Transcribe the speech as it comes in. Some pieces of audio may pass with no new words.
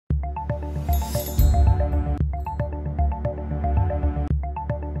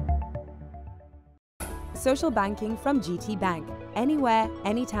social banking from GT Bank. Anywhere,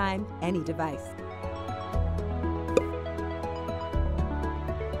 anytime, any device.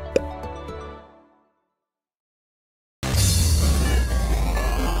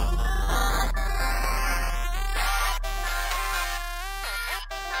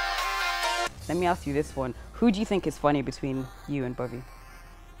 Let me ask you this one. Who do you think is funny between you and Bobby?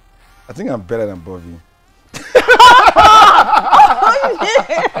 I think I'm better than Bobby.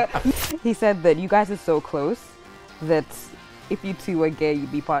 He said that you guys are so close that if you two were gay,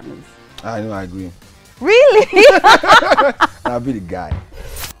 you'd be partners. I know, I agree. Really? I'll be the guy.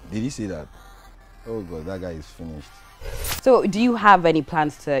 Did he say that? Oh God, that guy is finished. So do you have any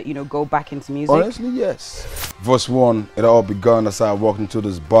plans to, you know, go back into music? Honestly, yes. Verse 1, it all begun as I walked into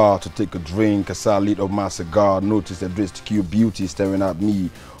this bar to take a drink. As I lit up my cigar, noticed a dressed cute beauty staring at me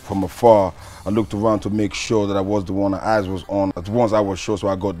from afar. I looked around to make sure that I was the one her eyes was on. At once I was sure, so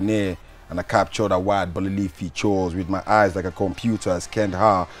I got near and I captured her wide bodily features. With my eyes like a computer, I scanned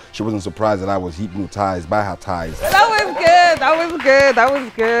her. She wasn't surprised that I was hypnotized by her ties. That was good, that was good, that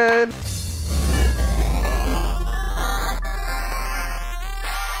was good.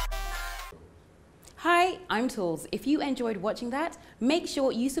 Hi, I'm Tools. If you enjoyed watching that, make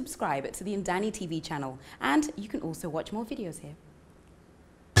sure you subscribe to the NdaniTV channel, and you can also watch more videos here.